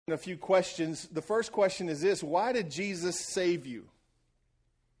a few questions. The first question is this: why did Jesus save you?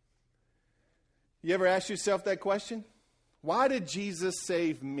 You ever ask yourself that question? Why did Jesus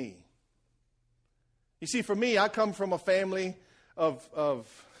save me? You see, for me, I come from a family of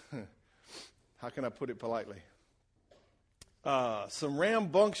how can I put it politely? Some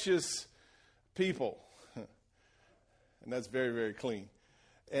rambunctious people. And that's very, very clean.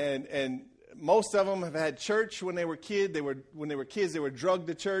 And most of them have had church when they were kids. When they were kids, they were drugged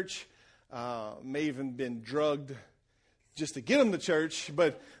to church. May even been drugged just to get them to church.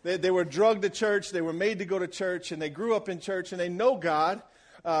 But they were drugged to church. They were made to go to church. And they grew up in church. And they know God.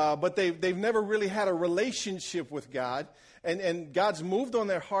 But they've never really had a relationship with God. And God's moved on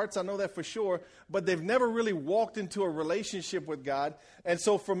their hearts, I know that for sure, but they've never really walked into a relationship with God. And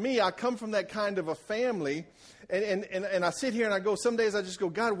so for me, I come from that kind of a family, and I sit here and I go, some days I just go,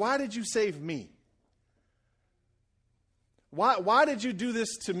 God, why did you save me? Why did you do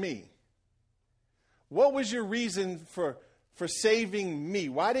this to me? What was your reason for saving me?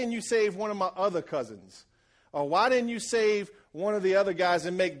 Why didn't you save one of my other cousins? Or why didn't you save one of the other guys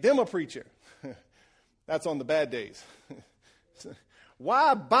and make them a preacher? That's on the bad days.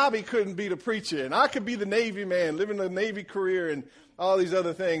 Why Bobby couldn't be the preacher and I could be the Navy man, living a Navy career and all these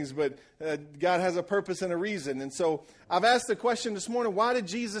other things, but God has a purpose and a reason. And so I've asked the question this morning, why did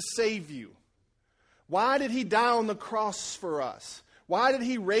Jesus save you? Why did he die on the cross for us? Why did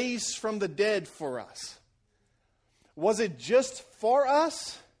he raise from the dead for us? Was it just for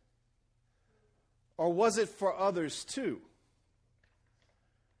us, or was it for others too?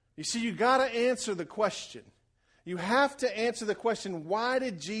 You see, you got to answer the question. You have to answer the question, why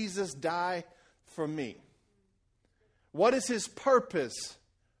did Jesus die for me? What is his purpose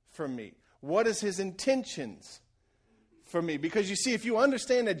for me? What is his intentions for me? Because you see, if you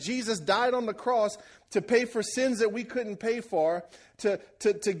understand that Jesus died on the cross to pay for sins that we couldn't pay for, to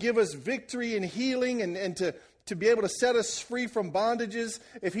give us victory and healing and to be able to set us free from bondages,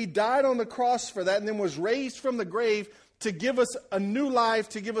 if he died on the cross for that and then was raised from the grave to give us a new life,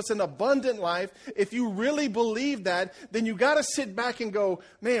 to give us an abundant life, if you really believe that, then you got to sit back and go,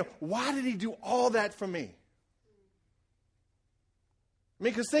 man, why did he do all that for me? I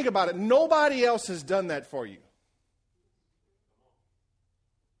mean, because think about it. Nobody else has done that for you.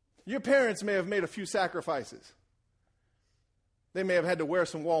 Your parents may have made a few sacrifices. They may have had to wear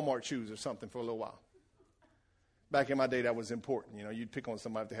some Walmart shoes or something for a little while. Back in my day, that was important. You know, you'd pick on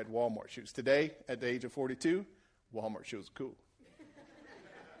somebody if they had Walmart shoes. Today, at the age of 42, Walmart shoes are cool.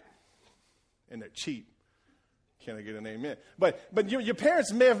 And they're cheap. Can I get an amen? But your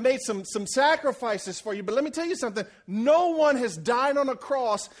parents may have made some sacrifices for you. But let me tell you something. No one has died on a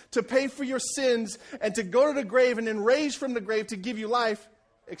cross to pay for your sins and to go to the grave and then raise from the grave to give you life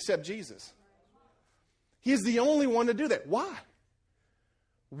except Jesus. He's the only one to do that. Why?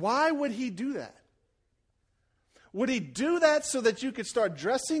 Why would he do that? Would he do that so that you could start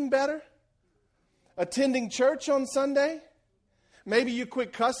dressing better? Attending church on Sunday? Maybe you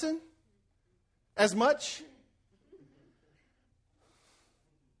quit cussing as much?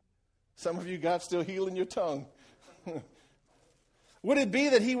 Some of you got still healing your tongue. Would it be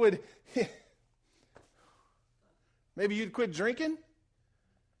that he would, maybe you'd quit drinking?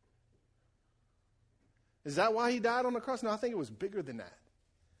 Is that why he died on the cross? No, I think it was bigger than that.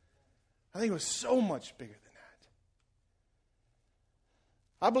 I think it was so much bigger than that.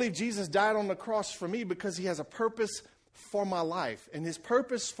 I believe Jesus died on the cross for me because he has a purpose for my life. And his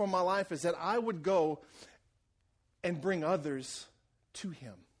purpose for my life is that I would go and bring others to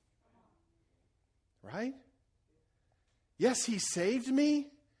him. Right? Yes, he saved me.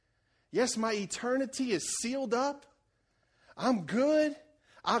 Yes, my eternity is sealed up. I'm good.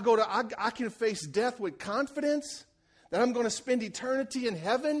 I can face death with confidence that I'm going to spend eternity in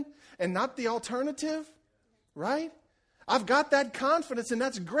heaven and not the alternative. Right? I've got that confidence, and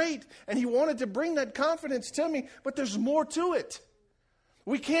that's great. And he wanted to bring that confidence to me, but there's more to it.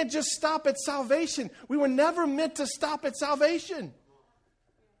 We can't just stop at salvation. We were never meant to stop at salvation.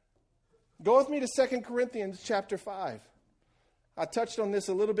 Go with me to 2 Corinthians chapter 5. I touched on this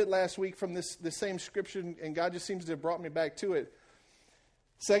a little bit last week from this same scripture, and God just seems to have brought me back to it.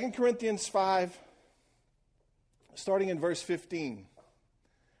 2 Corinthians 5, starting in verse 15.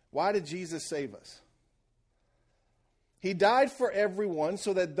 Why did Jesus save us? He died for everyone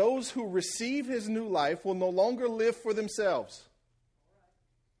so that those who receive his new life will no longer live for themselves.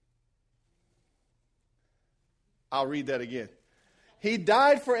 I'll read that again. He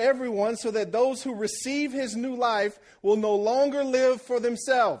died for everyone so that those who receive his new life will no longer live for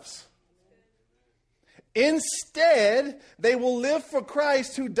themselves. Instead, they will live for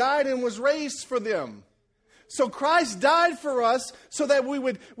Christ who died and was raised for them. So Christ died for us so that we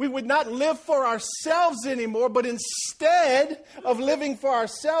would not live for ourselves anymore, but instead of living for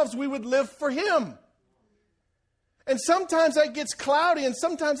ourselves, we would live for Him. And sometimes that gets cloudy, and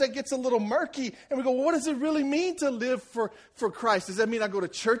sometimes that gets a little murky. And we go, well, what does it really mean to live for Christ? Does that mean I go to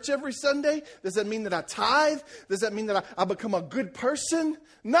church every Sunday? Does that mean that I tithe? Does that mean that I become a good person?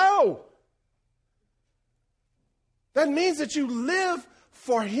 No. That means that you live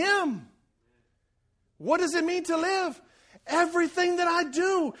for Him. What does it mean to live? Everything that I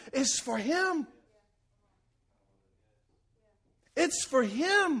do is for Him. It's for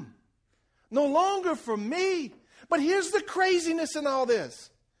Him. No longer for me. But here's the craziness in all this.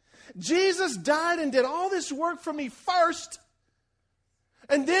 Jesus died and did all this work for me first.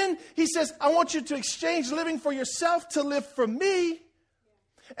 And then He says, I want you to exchange living for yourself to live for me.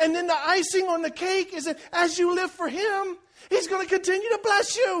 And then the icing on the cake is that as you live for Him, He's going to continue to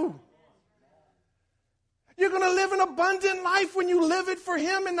bless you. You're going to live an abundant life when you live it for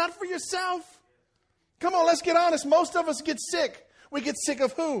Him and not for yourself. Come on, let's get honest. Most of us get sick. We get sick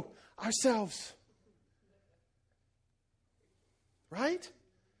of who? Ourselves. Right?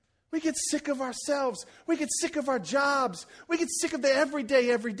 We get sick of ourselves. We get sick of our jobs. We get sick of the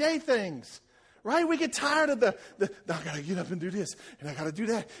everyday things. Right? We get tired of I got to get up and do this, and I got to do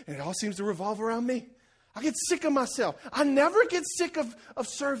that, and it all seems to revolve around me. I get sick of myself. I never get sick of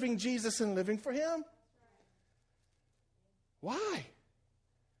serving Jesus and living for Him. Why?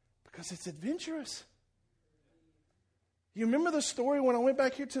 Because it's adventurous. You remember the story when I went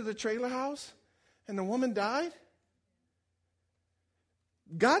back here to the trailer house and the woman died?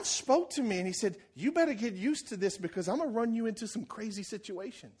 God spoke to me and He said, you better get used to this because I'm going to run you into some crazy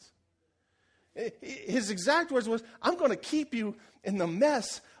situations. His exact words was, I'm going to keep you in the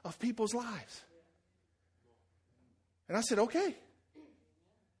mess of people's lives. And I said, okay,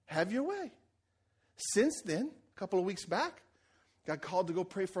 have your way. Since then, a couple of weeks back, got called to go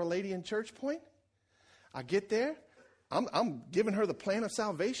pray for a lady in Church Point. I get there. I'm giving her the plan of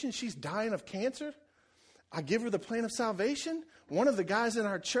salvation. She's dying of cancer. I give her the plan of salvation. One of the guys in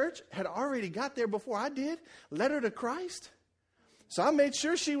our church had already got there before I did, led her to Christ. So I made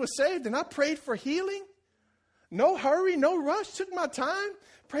sure she was saved, and I prayed for healing. No hurry, no rush. Took my time.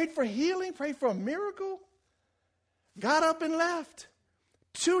 Prayed for healing, prayed for a miracle. Got up and left.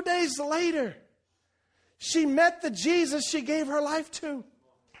 2 days later, she met the Jesus she gave her life to.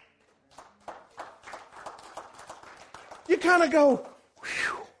 You kind of go,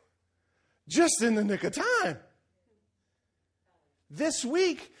 whew, just in the nick of time. This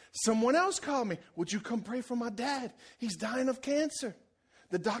week, someone else called me. Would you come pray for my dad? He's dying of cancer.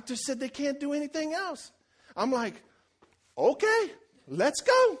 The doctor said they can't do anything else. I'm like, okay, let's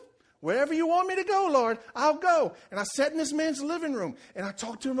go. Wherever you want me to go, Lord, I'll go. And I sat in this man's living room, and I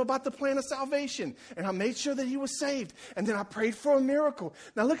talked to him about the plan of salvation, and I made sure that he was saved. And then I prayed for a miracle.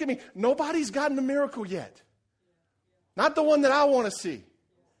 Now look at me. Nobody's gotten the miracle yet. Not the one that I want to see.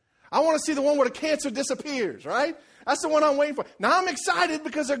 I want to see the one where the cancer disappears, right? That's the one I'm waiting for. Now I'm excited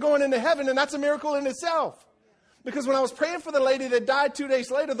because they're going into heaven, and that's a miracle in itself. Because when I was praying for the lady that died 2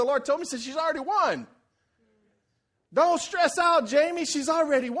 days later, the Lord told me, said, she's already won. Don't stress out, Jamie. She's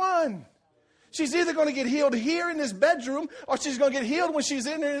already won. She's either going to get healed here in this bedroom, or she's going to get healed when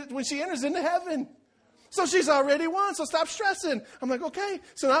she enters into heaven. So she's already won. So stop stressing. I'm like, okay.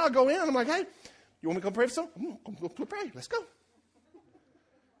 So now I go in. And I'm like, hey, you want me to come pray for someone? Go pray. Let's go.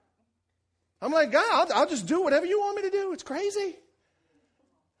 I'm like, God, I'll just do whatever you want me to do. It's crazy.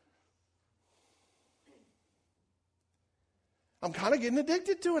 I'm kind of getting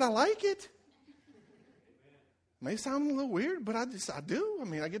addicted to it. I like it. May sound a little weird, but I do. I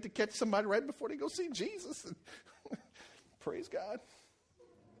mean, I get to catch somebody right before they go see Jesus. And praise God.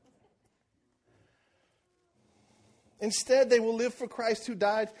 Instead, they will live for Christ who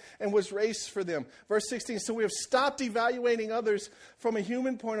died and was raised for them. Verse 16, so we have stopped evaluating others from a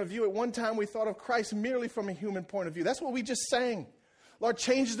human point of view. At one time, we thought of Christ merely from a human point of view. That's what we just sang. Lord,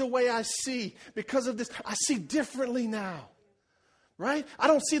 change the way I see. Because of this, I see differently now. Right? I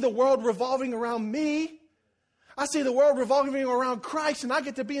don't see the world revolving around me. I see the world revolving around Christ, and I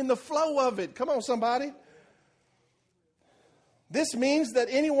get to be in the flow of it. Come on, somebody. This means that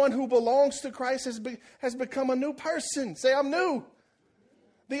anyone who belongs to Christ has become a new person. Say, I'm new.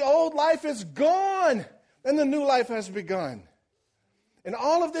 The old life is gone, and the new life has begun. And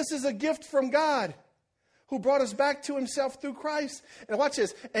all of this is a gift from God, who brought us back to Himself through Christ. And watch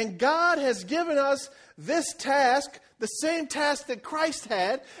this. And God has given us this task, the same task that Christ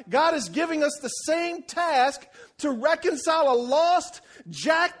had. God is giving us the same task to reconcile a lost,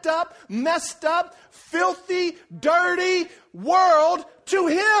 jacked up, messed up, filthy, dirty world to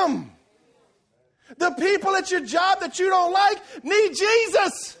Him. The people at your job that you don't like need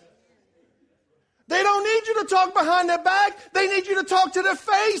Jesus. They don't need you to talk behind their back. They need you to talk to their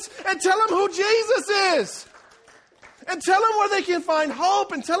face and tell them who Jesus is. And tell them where they can find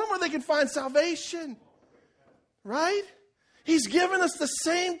hope and tell them where they can find salvation. Right? He's given us the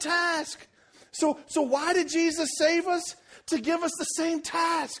same task. So why did Jesus save us? To give us the same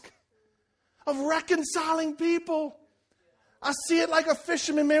task of reconciling people. I see it like a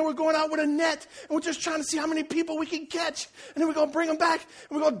fisherman, man. We're going out with a net and we're just trying to see how many people we can catch. And then we're going to bring them back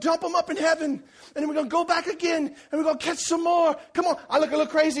and we're going to dump them up in heaven. And then we're going to go back again and we're going to catch some more. Come on. I look a little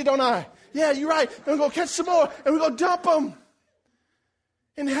crazy, don't I? Yeah, you're right. And we're going to catch some more and we're going to dump them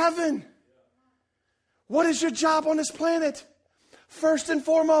in heaven. What is your job on this planet? First and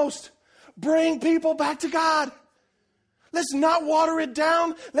foremost, bring people back to God. Let's not water it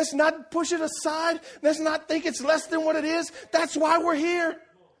down. Let's not push it aside. Let's not think it's less than what it is. That's why we're here.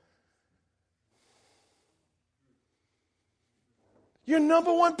 Your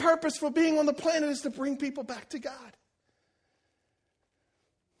number one purpose for being on the planet is to bring people back to God.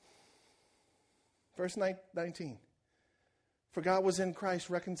 Verse 19. For God was in Christ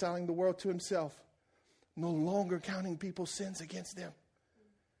reconciling the world to himself, no longer counting people's sins against them.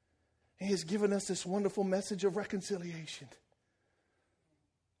 He has given us this wonderful message of reconciliation.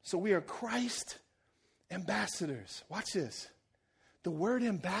 So we are Christ ambassadors. Watch this. The word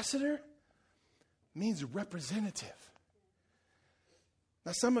ambassador means representative.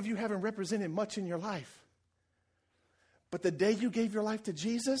 Now, some of you haven't represented much in your life. But the day you gave your life to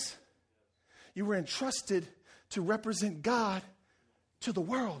Jesus, you were entrusted to represent God to the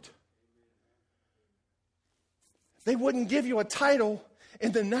world. They wouldn't give you a title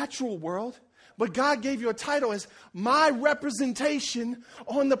in the natural world, but God gave you a title as my representation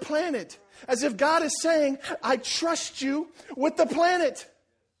on the planet. As if God is saying, I trust you with the planet.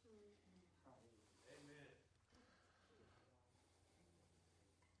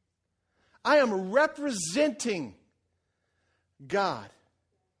 I am representing God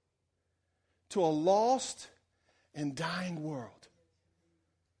to a lost and dying world.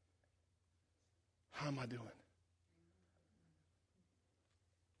 How am I doing?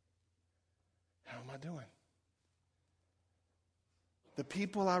 How am I doing? The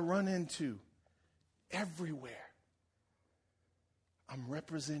people I run into everywhere, I'm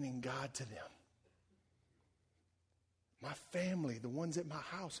representing God to them. My family, the ones at my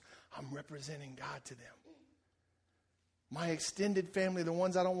house, I'm representing God to them. My extended family, the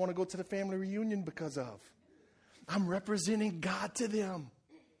ones I don't want to go to the family reunion because of, I'm representing God to them.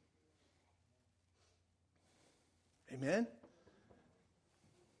 Amen?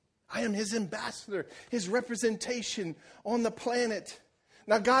 I am his ambassador, his representation on the planet.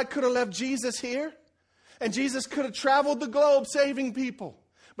 Now, God could have left Jesus here, and Jesus could have traveled the globe saving people.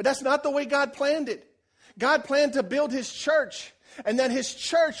 But that's not the way God planned it. God planned to build his church, and that his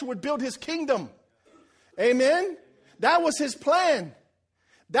church would build his kingdom. Amen? That was his plan.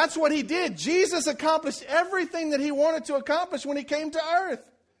 That's what he did. Jesus accomplished everything that he wanted to accomplish when he came to earth.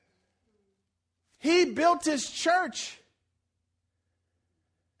 He built his church.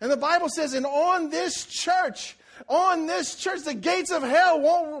 And the Bible says, and on this church, the gates of hell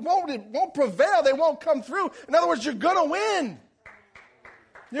won't prevail. They won't come through. In other words, you're going to win.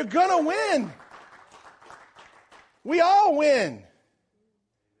 You're going to win. We all win.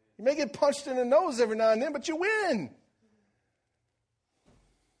 You may get punched in the nose every now and then, but you win.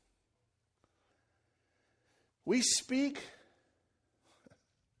 We speak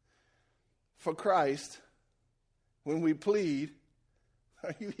for Christ when we plead.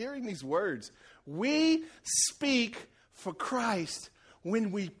 Are you hearing these words? We speak for Christ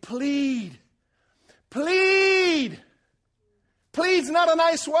when we plead. Plead. Plead's not a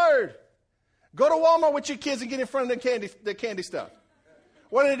nice word. Go to Walmart with your kids and get in front of the candy stuff.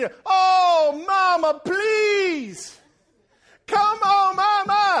 What do they do? Oh, mama, please. Come on,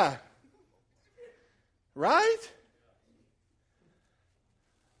 mama. Right?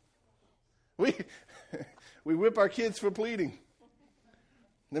 We whip our kids for pleading.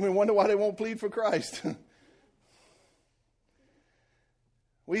 Then we wonder why they won't plead for Christ.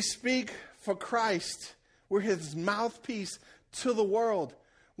 We speak for Christ. We're his mouthpiece to the world.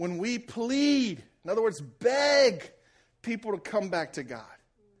 When we plead, in other words, beg people to come back to God.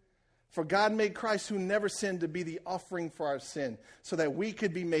 For God made Christ, who never sinned, to be the offering for our sin, so that we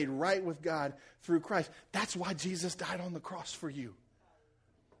could be made right with God through Christ. That's why Jesus died on the cross for you.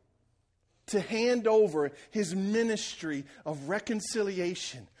 To hand over his ministry of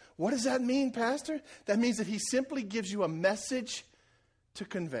reconciliation. What does that mean, Pastor? That means that he simply gives you a message to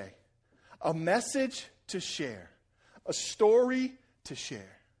convey, a message to share, a story to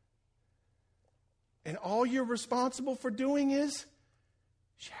share. And all you're responsible for doing is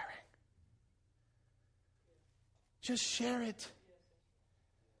sharing. Just share it.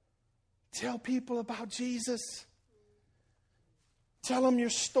 Tell people about Jesus. Tell them your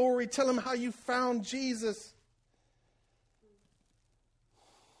story. Tell them how you found Jesus.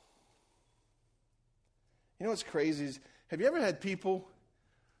 You know what's crazy is, have you ever had people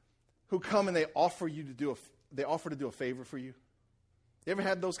who come and they offer to do a favor for you? You ever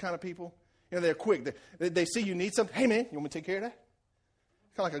had those kind of people? You know, they're quick. They see you need something. Hey, man, you want me to take care of that?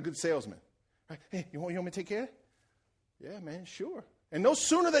 Kind of like a good salesman. Right? Hey, you want me to take care of it? Yeah, man, sure. And no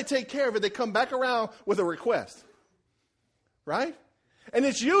sooner they take care of it, they come back around with a request. Right? And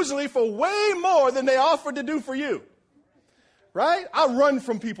it's usually for way more than they offered to do for you. Right? I run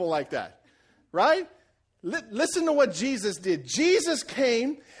from people like that. Right? Listen to what Jesus did. Jesus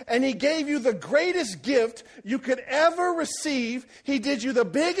came and he gave you the greatest gift you could ever receive. He did you the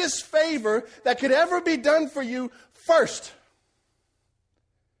biggest favor that could ever be done for you first.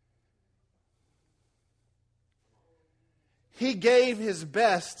 He gave his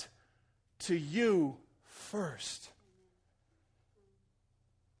best to you first.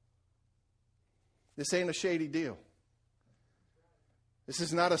 This ain't a shady deal. This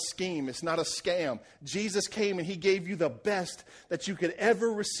is not a scheme. It's not a scam. Jesus came and he gave you the best that you could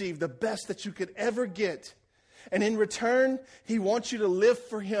ever receive, the best that you could ever get. And in return, he wants you to live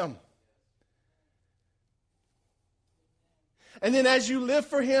for him. And then as you live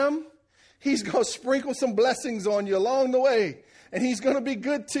for him, he's going to sprinkle some blessings on you along the way. And he's going to be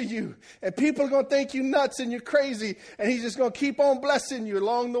good to you. And people are going to think you nuts and you're crazy. And he's just going to keep on blessing you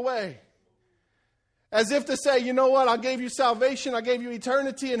along the way. As if to say, you know what, I gave you salvation, I gave you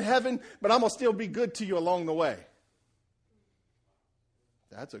eternity in heaven, but I'm going to still be good to you along the way.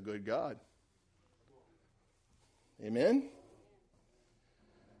 That's a good God. Amen?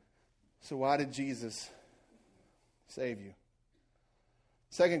 So why did Jesus save you?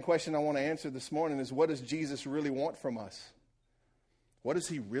 Second question I want to answer this morning is, what does Jesus really want from us? What does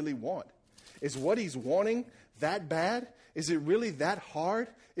he really want? Is what he's wanting that bad? Is it really that hard?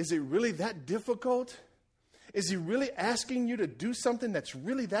 Is it really that difficult? Is he really asking you to do something that's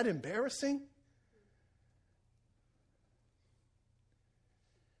really that embarrassing?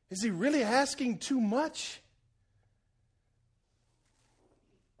 Is he really asking too much?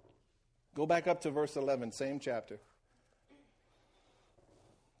 Go back up to verse 11, same chapter.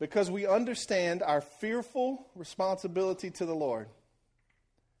 Because we understand our fearful responsibility to the Lord,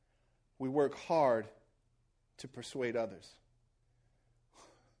 we work hard to persuade others.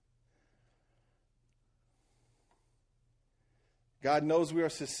 God knows we are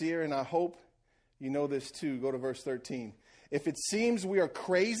sincere, and I hope you know this too. Go to verse 13. If it seems we are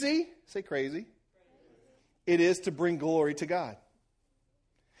crazy, say crazy, it is to bring glory to God.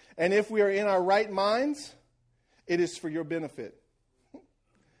 And if we are in our right minds, it is for your benefit.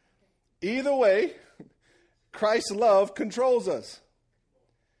 Either way, Christ's love controls us.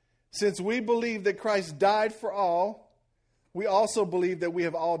 Since we believe that Christ died for all, we also believe that we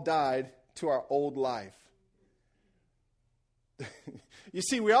have all died to our old life. You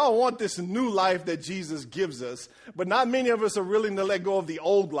see, we all want this new life that Jesus gives us, but not many of us are willing to let go of the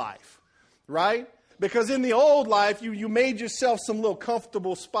old life, right? Because in the old life, you made yourself some little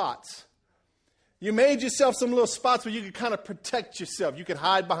comfortable spots. You made yourself some little spots where you could kind of protect yourself. You could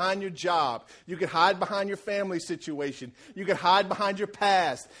hide behind your job. You could hide behind your family situation. You could hide behind your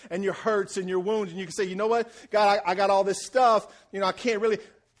past and your hurts and your wounds. And you can say, you know what? God, I got all this stuff. You know, I can't really.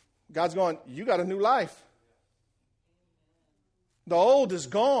 God's going, you got a new life. The old is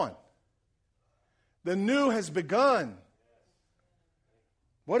gone. The new has begun.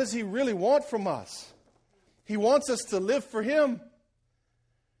 What does he really want from us? He wants us to live for him.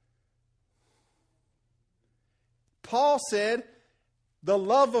 Paul said, the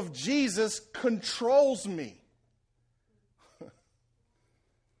love of Jesus controls me.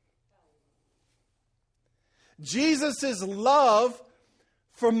 Jesus' love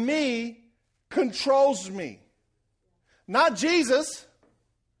for me controls me. Not Jesus.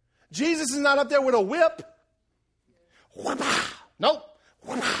 Jesus is not up there with a whip. Nope.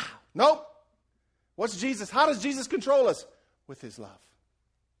 Nope. What's Jesus? How does Jesus control us? With his love.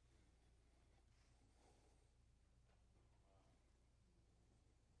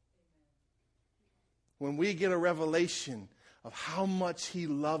 When we get a revelation of how much he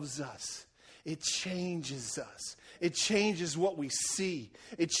loves us, it changes us. It changes what we see.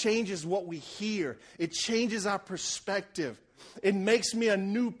 It changes what we hear. It changes our perspective. It makes me a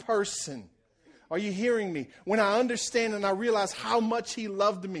new person. Are you hearing me? When I understand and I realize how much he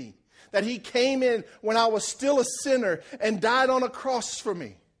loved me, that he came in when I was still a sinner and died on a cross for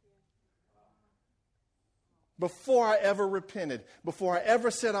me. Before I ever repented, before I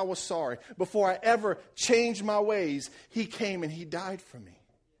ever said I was sorry, before I ever changed my ways, he came and he died for me.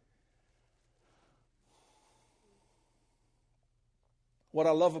 What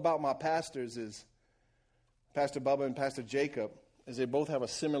I love about my pastors is Pastor Bubba and Pastor Jacob, is they both have a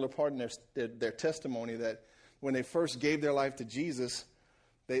similar part in their testimony that when they first gave their life to Jesus,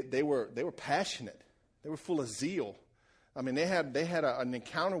 they were passionate. They were full of zeal. I mean, they had an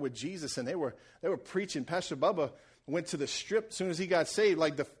encounter with Jesus, and they were preaching. Pastor Bubba went to the Strip as soon as he got saved.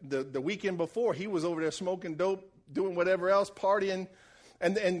 Like the weekend before, he was over there smoking dope, doing whatever else, partying,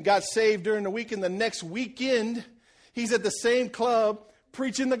 and got saved during the weekend. The next weekend, he's at the same club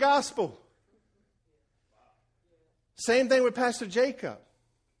preaching the gospel. Same thing with Pastor Jacob.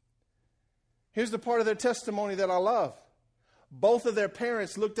 Here's the part of their testimony that I love. Both of their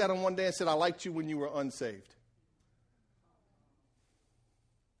parents looked at him one day and said, "I liked you when you were unsaved."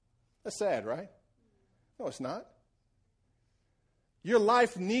 That's sad, right? No, it's not. Your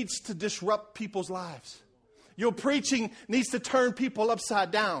life needs to disrupt people's lives. Your preaching needs to turn people upside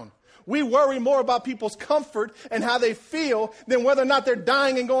down. We worry more about people's comfort and how they feel than whether or not they're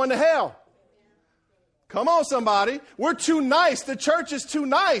dying and going to hell. Come on, somebody. We're too nice. The church is too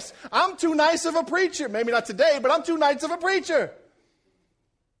nice. I'm too nice of a preacher. Maybe not today, but I'm too nice of a preacher.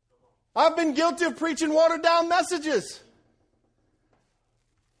 I've been guilty of preaching watered down messages.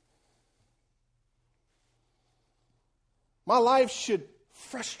 My life should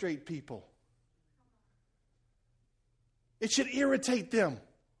frustrate people. It should irritate them.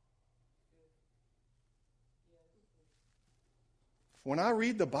 When I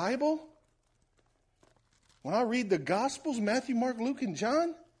read the Bible, when I read the Gospels, Matthew, Mark, Luke, and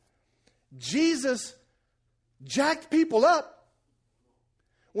John, Jesus jacked people up.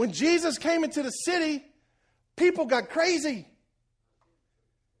 When Jesus came into the city, people got crazy.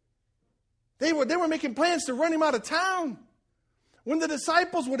 They were making plans to run him out of town. When the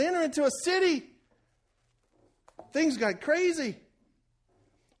disciples would enter into a city, things got crazy.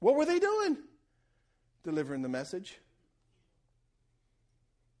 What were they doing? Delivering the message.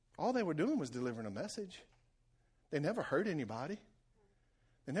 All they were doing was delivering a message. They never hurt anybody.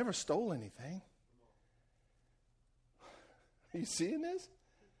 They never stole anything. Are you seeing this?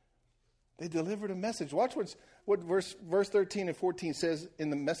 They delivered a message. Watch what verse 13 and 14 says in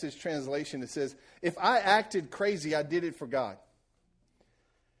the Message translation. It says, "If I acted crazy, I did it for God.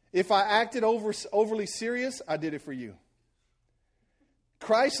 If I acted overly serious, I did it for you.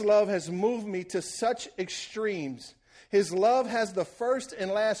 Christ's love has moved me to such extremes. His love has the first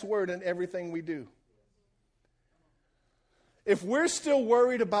and last word in everything we do." If we're still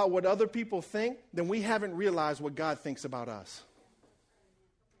worried about what other people think, then we haven't realized what God thinks about us.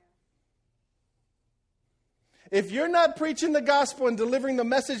 If you're not preaching the gospel and delivering the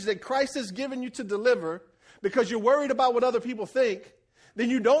message that Christ has given you to deliver because you're worried about what other people think, then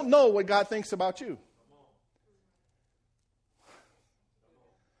you don't know what God thinks about you.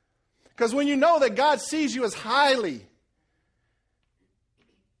 Because when you know that God sees you as highly,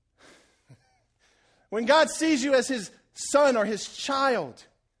 when God sees you as his son or his child,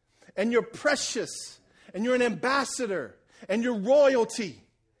 and you're precious, and you're an ambassador, and you're royalty,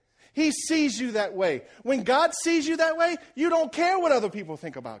 he sees you that way. When God sees you that way, you don't care what other people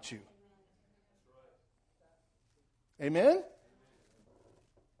think about you. Amen?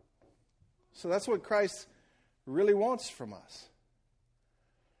 So that's what Christ really wants from us.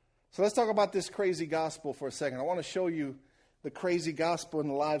 So let's talk about this crazy gospel for a second. I want to show you the crazy gospel in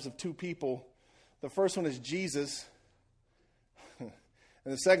the lives of two people. The first one is Jesus, and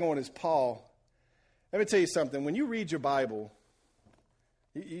the second one is Paul. Let me tell you something. When you read your Bible,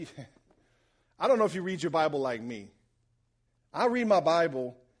 I don't know if you read your Bible like me. I read my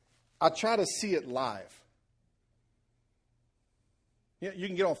Bible, I try to see it live. You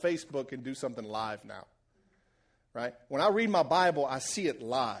can get on Facebook and do something live now, right? When I read my Bible, I see it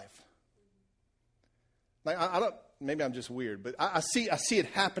live. Like I don't. Maybe I'm just weird, but I see it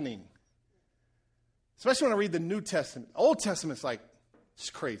happening. Especially when I read the New Testament. Old Testament's like it's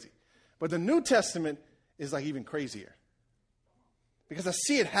crazy, but the New Testament is like even crazier because I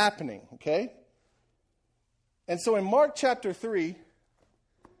see it happening. Okay. And so in Mark chapter 3,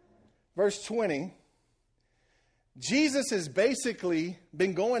 verse 20. Jesus has basically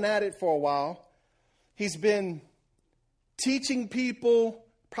been going at it for a while. He's been teaching people,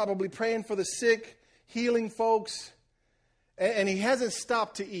 probably praying for the sick, healing folks, and he hasn't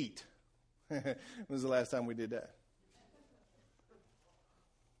stopped to eat. When was the last time we did that?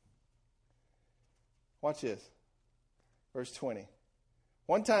 Watch this. Verse 20.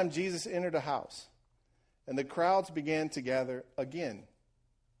 One time Jesus entered a house, and the crowds began to gather again.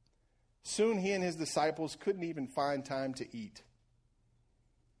 Soon he and his disciples couldn't even find time to eat.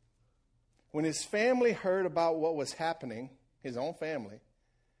 When his family heard about what was happening, his own family,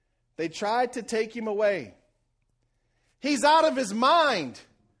 they tried to take him away. He's out of his mind,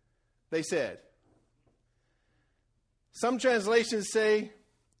 they said. Some translations say,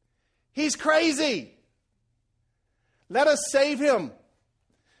 he's crazy. Let us save him.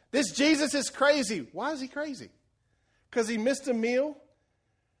 This Jesus is crazy. Why is he crazy? Because he missed a meal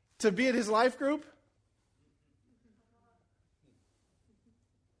to be at his life group?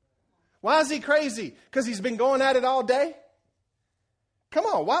 Why is he crazy? Because he's been going at it all day? Come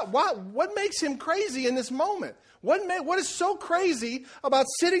on, what makes him crazy in this moment? What is so crazy about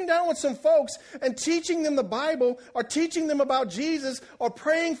sitting down with some folks and teaching them the Bible or teaching them about Jesus or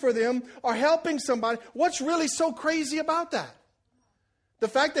praying for them or helping somebody? What's really so crazy about that? The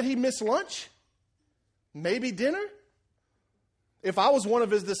fact that he missed lunch? Maybe dinner? If I was one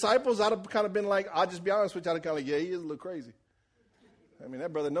of his disciples, I'd have kind of been like, I'll just be honest with you, I'd have kind of like, yeah, he is a little crazy. I mean,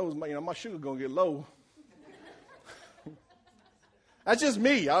 that brother knows my sugar's going to get low. That's just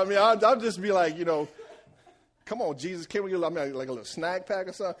me. I mean, I'll just be like, come on, Jesus, can we get like a little snack pack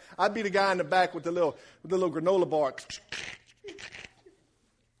or something? I'd be the guy in the back with the little granola bar.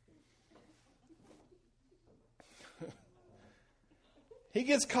 He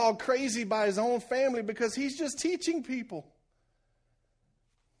gets called crazy by his own family because he's just teaching people.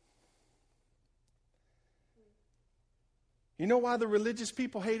 You know why the religious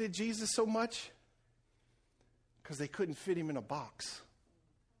people hated Jesus so much? Because they couldn't fit him in a box.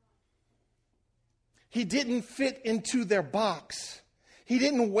 He didn't fit into their box. He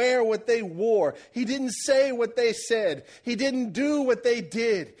didn't wear what they wore. He didn't say what they said. He didn't do what they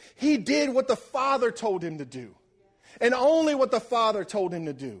did. He did what the Father told him to do. And only what the Father told him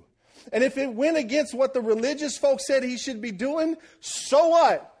to do. And if it went against what the religious folks said he should be doing, so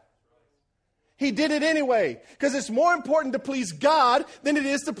what? He did it anyway. Because it's more important to please God than it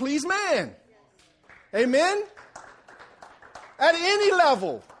is to please man. Amen? At any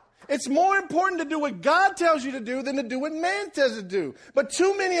level. It's more important to do what God tells you to do than to do what man tells you to do. But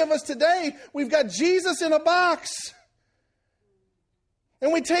too many of us today, we've got Jesus in a box.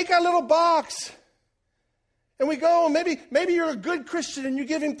 And we take our little box. And we go, maybe you're a good Christian and you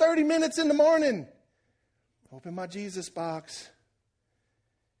give him 30 minutes in the morning. Open my Jesus box.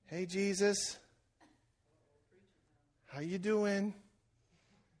 Hey, Jesus. How you doing?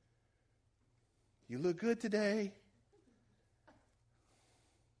 You look good today.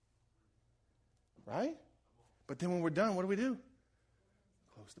 Right? But then when we're done, what do?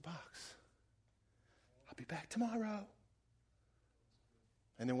 Close the box. I'll be back tomorrow.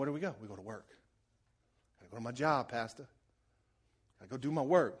 And then where do? We go to work. I go to my job, Pastor. I go do my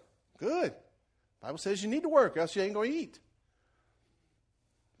work. Good. Bible says you need to work, else you ain't going to eat.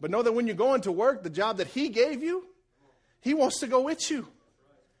 But know that when you're going to work, the job that he gave you, he wants to go with you.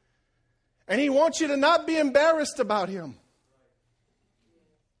 And he wants you to not be embarrassed about him.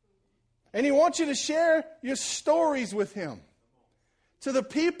 And he wants you to share your stories with him to the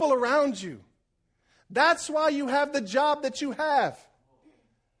people around you. That's why you have the job that you have.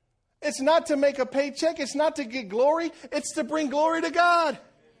 It's not to make a paycheck. It's not to get glory. It's to bring glory to God.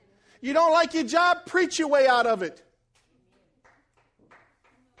 You don't like your job? Preach your way out of it.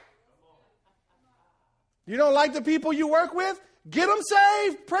 You don't like the people you work with? Get them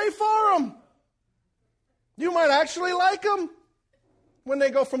saved. Pray for them. You might actually like them when they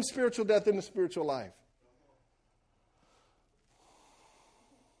go from spiritual death into spiritual life.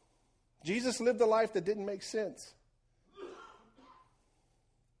 Jesus lived a life that didn't make sense.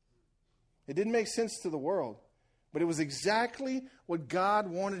 It didn't make sense to the world, but it was exactly what God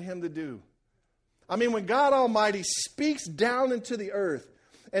wanted him to do. I mean, when God Almighty speaks down into the earth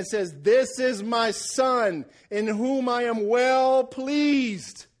and says, "This is my Son in whom I am well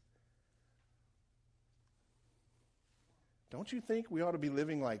pleased." Don't you think we ought to be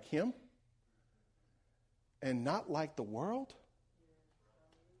living like him and not like the world?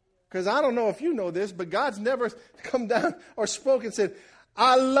 Because I don't know if you know this, but God's never come down or spoken and said,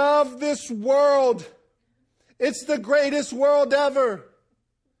 "I love this world. It's the greatest world ever."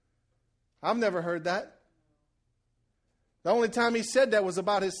 I've never heard that. The only time he said that was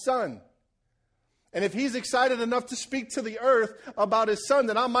about his Son. And if he's excited enough to speak to the earth about his Son,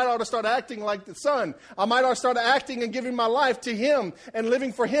 then I might ought to start acting like the Son. I might ought to start acting and giving my life to him and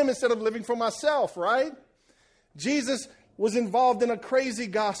living for him instead of living for myself, right? Jesus was involved in a crazy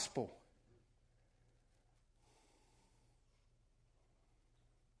gospel.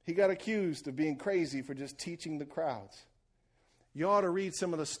 He got accused of being crazy for just teaching the crowds. You ought to read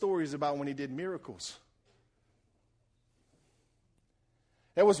some of the stories about when he did miracles.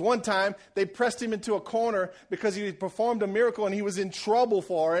 There was one time they pressed him into a corner because he performed a miracle and he was in trouble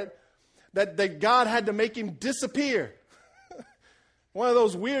for it, that God had to make him disappear. One of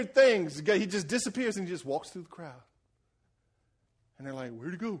those weird things. He just disappears and he just walks through the crowd. And they're like,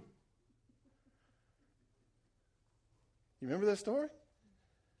 where'd he go? You remember that story?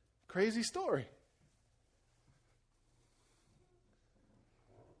 Crazy story.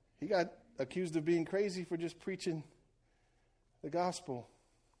 He got accused of being crazy for just preaching the gospel.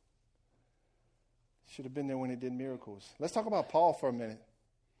 Should have been there when he did miracles. Let's talk about Paul for a minute.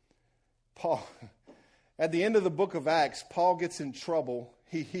 Paul, at the end of the book of Acts, Paul gets in trouble.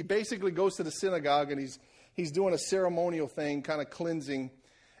 He basically goes to the synagogue and he's doing a ceremonial thing, kind of cleansing,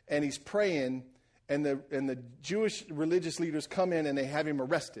 and he's praying, and the Jewish religious leaders come in and they have him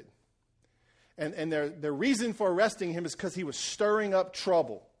arrested. And their reason for arresting him is because he was stirring up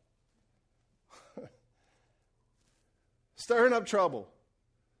trouble. Stirring up trouble.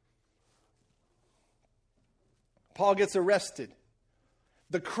 Paul gets arrested.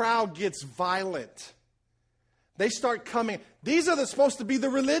 The crowd gets violent. They start coming. These are supposed to be the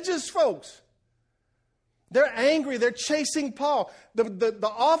religious folks. They're angry. They're chasing Paul. The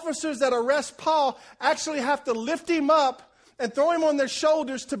officers that arrest Paul actually have to lift him up and throw him on their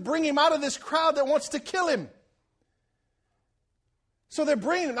shoulders to bring him out of this crowd that wants to kill him. So they're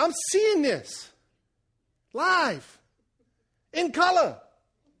bringing him. I'm seeing this live, in color.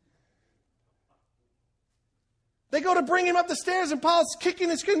 They go to bring him up the stairs and Paul's kicking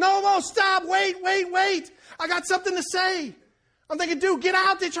and screaming, no, stop, wait. I got something to say. I'm thinking, dude, get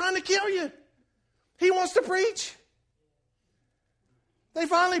out. They're trying to kill you. He wants to preach. They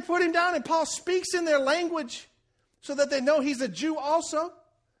finally put him down and Paul speaks in their language so that they know he's a Jew also.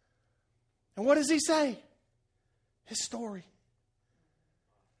 And what does he say? His story.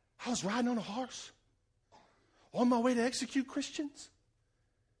 I was riding on a horse on my way to execute Christians.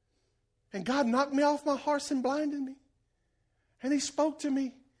 And God knocked me off my horse and blinded me. And he spoke to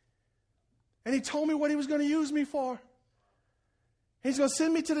me. And he told me what he was going to use me for. He's going to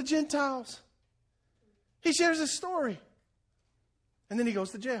send me to the Gentiles. He shares his story. And then he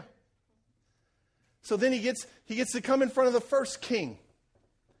goes to jail. So then he gets to come in front of the first king.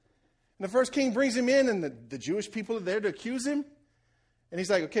 And the first king brings him in, and the Jewish people are there to accuse him. And he's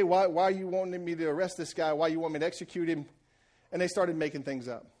like, okay, why are you wanting me to arrest this guy? Why you want me to execute him? And they started making things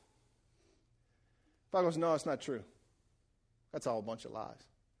up. Paul goes, no, it's not true. That's all a bunch of lies.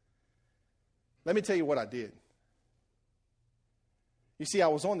 Let me tell you what I did. You see, I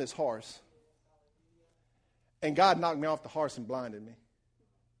was on this horse, and God knocked me off the horse and blinded me.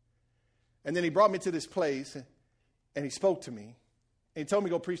 And then he brought me to this place, and he spoke to me, and he told me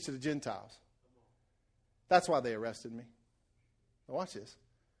to go preach to the Gentiles. That's why they arrested me. Now watch this.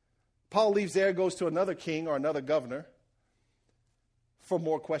 Paul leaves there, goes to another king or another governor for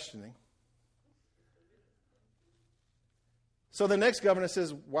more questioning. So the next governor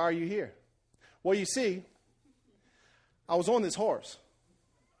says, why are you here? Well, you see, I was on this horse.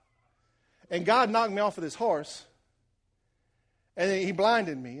 And God knocked me off of this horse. And then he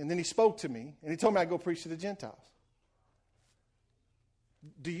blinded me. And then he spoke to me. And he told me I'd go preach to the Gentiles.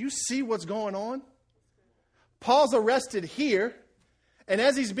 Do you see what's going on? Paul's arrested here. And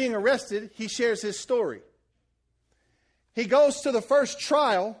as he's being arrested, he shares his story. He goes to the first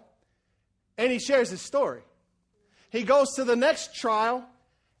trial. And he shares his story. He goes to the next trial,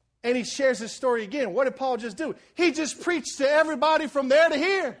 and he shares his story again. What did Paul just do? He just preached to everybody from there to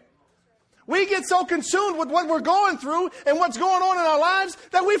here. We get so consumed with what we're going through and what's going on in our lives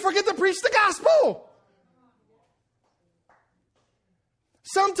that we forget to preach the gospel.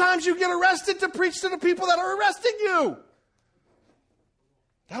 Sometimes you get arrested to preach to the people that are arresting you.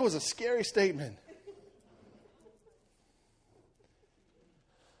 That was a scary statement.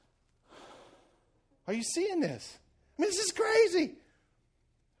 Are you seeing this? I mean, this is crazy.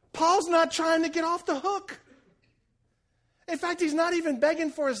 Paul's not trying to get off the hook. In fact, he's not even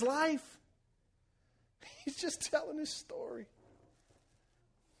begging for his life. He's just telling his story.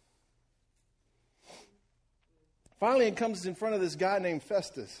 Finally, he comes in front of this guy named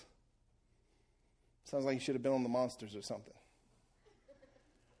Festus. Sounds like he should have been on the Monsters or something.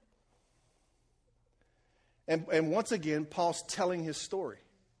 And once again, Paul's telling his story.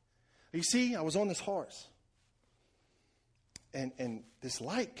 You see, I was on this horse. And this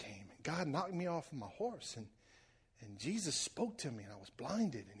light came, and God knocked me off of my horse, and Jesus spoke to me, and I was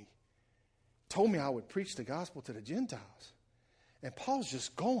blinded, and he told me I would preach the gospel to the Gentiles. And Paul's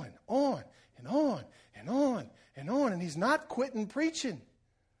just going on and on and on and on, and he's not quitting preaching.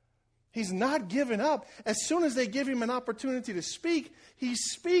 He's not giving up. As soon as they give him an opportunity to speak, he's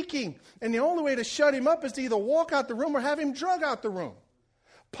speaking. And the only way to shut him up is to either walk out the room or have him drug out the room.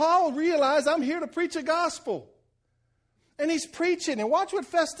 Paul realized, I'm here to preach a gospel. And he's preaching. And watch what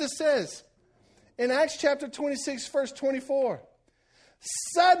Festus says in Acts chapter 26, verse 24.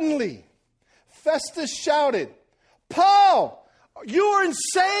 Suddenly, Festus shouted, Paul, you are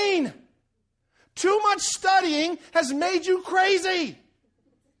insane. Too much studying has made you crazy.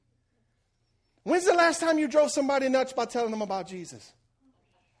 When's the last time you drove somebody nuts by telling them about Jesus?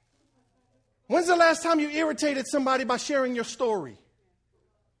 When's the last time you irritated somebody by sharing your story?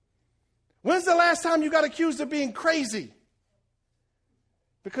 When's the last time you got accused of being crazy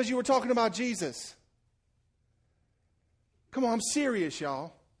because you were talking about Jesus? Come on, I'm serious,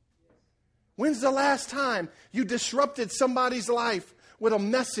 y'all. When's the last time you disrupted somebody's life with a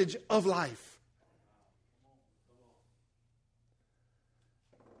message of life?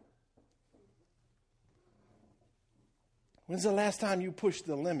 When's the last time you pushed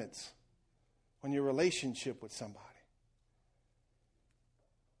the limits on your relationship with somebody?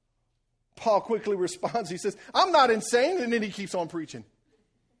 Paul quickly responds. He says, I'm not insane. And then he keeps on preaching.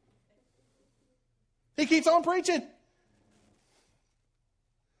 He keeps on preaching.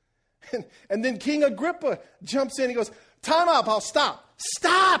 And then King Agrippa jumps in. He goes, time out, Paul. Stop.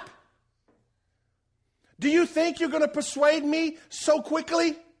 Stop. Do you think you're going to persuade me so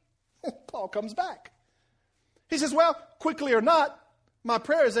quickly? Paul comes back. He says, well, quickly or not, my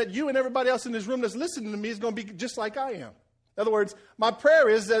prayer is that you and everybody else in this room that's listening to me is going to be just like I am. In other words, my prayer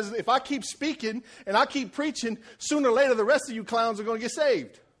is that if I keep speaking and I keep preaching, sooner or later the rest of you clowns are going to get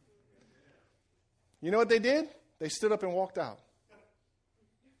saved. You know what they did? They stood up and walked out.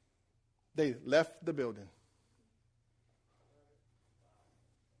 They left the building.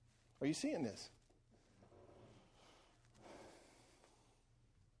 Are you seeing this?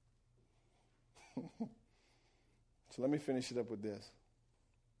 So let me finish it up with this.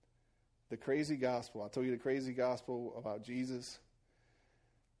 The crazy gospel. I'll tell you the crazy gospel about Jesus.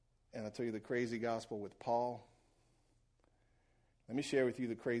 And I'll tell you the crazy gospel with Paul. Let me share with you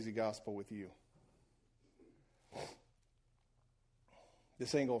the crazy gospel with you.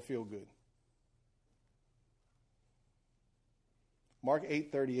 This ain't going to feel good. Mark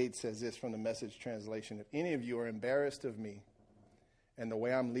 8:38 says this from the Message translation. If any of you are embarrassed of me and the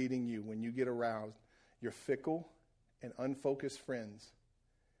way I'm leading you when you get aroused, your fickle and unfocused friends,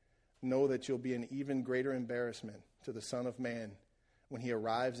 know that you'll be an even greater embarrassment to the Son of Man when he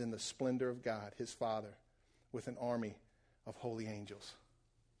arrives in the splendor of God, his Father, with an army of holy angels.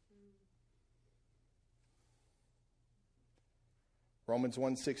 Romans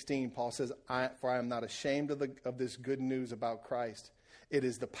 1:16, Paul says, for I am not ashamed of this good news about Christ. It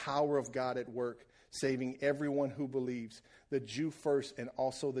is the power of God at work, saving everyone who believes, the Jew first and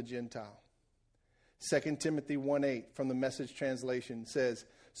also the Gentile. 2 Timothy 1:8 from the Message translation says,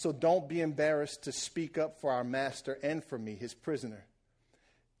 so don't be embarrassed to speak up for our master and for me, his prisoner.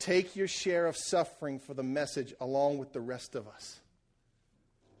 Take your share of suffering for the message along with the rest of us.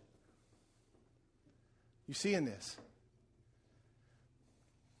 You seeing this?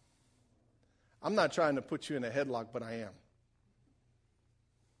 I'm not trying to put you in a headlock, but I am.